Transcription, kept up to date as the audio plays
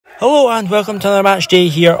Hello and welcome to another match day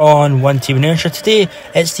here on One Team Inertia. Today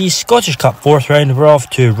it's the Scottish Cup 4th round. We're off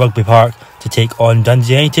to Rugby Park to take on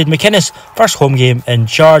Dundee United. McInnes, first home game in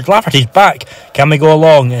charge. Lafferty's back. Can we go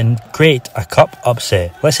along and create a cup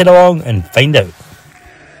upset? Let's head along and find out.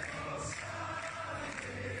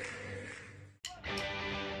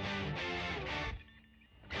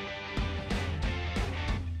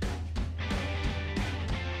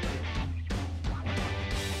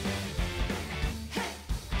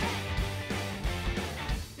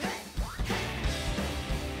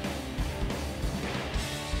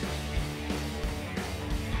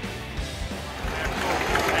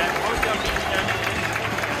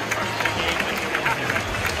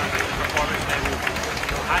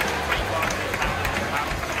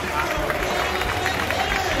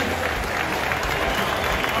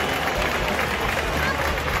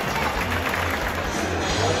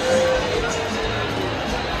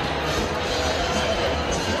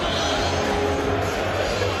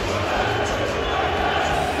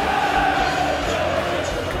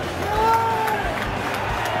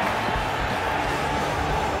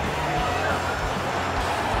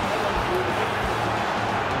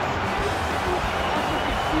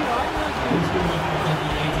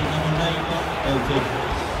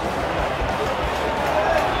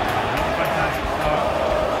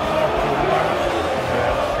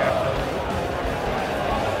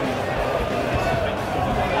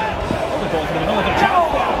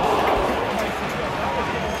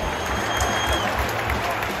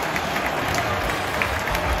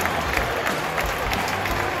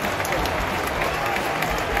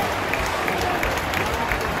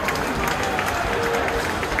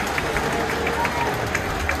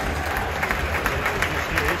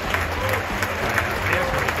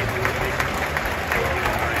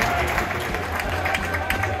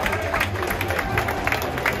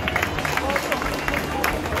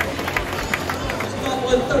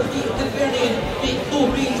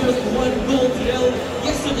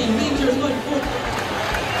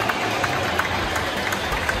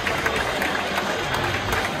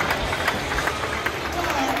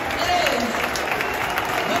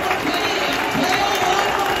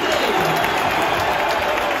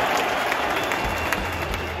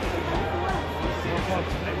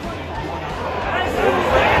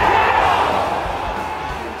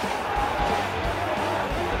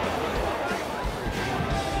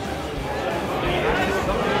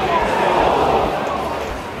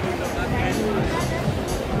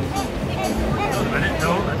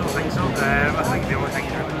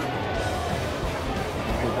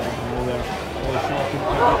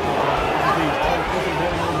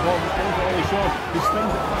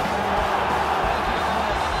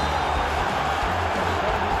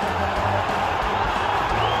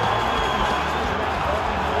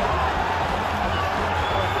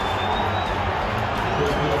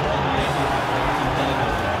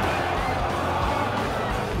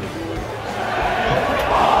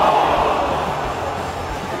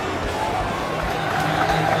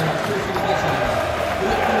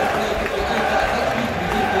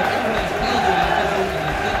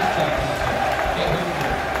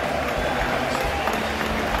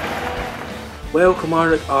 Well,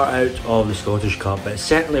 Kilmarnock are out of the Scottish Cup, but it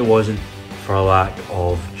certainly wasn't for a lack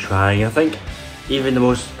of trying. I think even the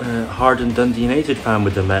most hardened Dundee United fan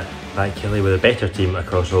would admit that Killie were the better team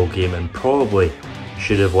across the whole game and probably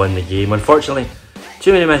should have won the game. Unfortunately,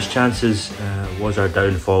 too many missed chances was our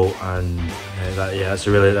downfall, and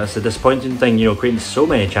that's a disappointing thing. You know, creating so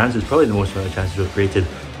many chances, probably the most amount of chances we've created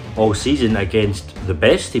all season against the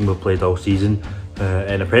best team we've played all season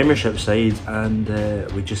in a Premiership side, and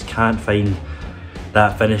we just can't find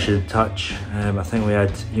that finishing touch. I think we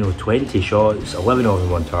had 20 shots, 11 of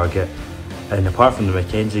them on target, and apart from the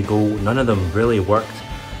Mackenzie goal, none of them really worked.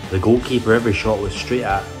 The goalkeeper, every shot was straight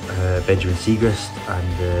at Benjamin Siegrist,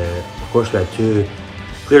 and of course we had two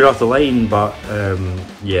cleared off the line, but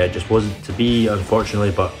yeah, it just wasn't to be,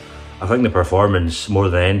 unfortunately. But I think the performance more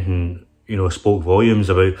than anything, spoke volumes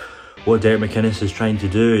about what Derek McInnes is trying to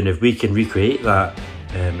do, and if we can recreate that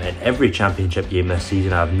in every championship game this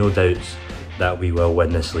season, I have no doubts that we will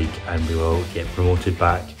win this league and we will get promoted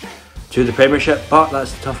back to the Premiership. But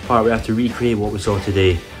that's the tough part. We have to recreate what we saw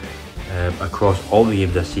today across all the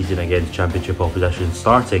games this season against championship opposition,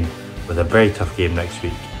 starting with a very tough game next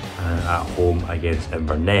week at home against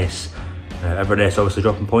Inverness. Inverness obviously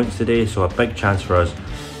dropping points today, so a big chance for us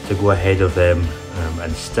to go ahead of them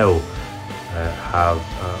and still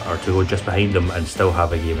or to go just behind them and still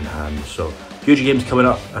have a game in hand. So huge games coming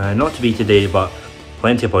up, not to be today, but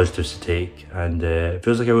plenty of positives to take, and it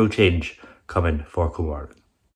feels like a real change coming for Kilmarnock.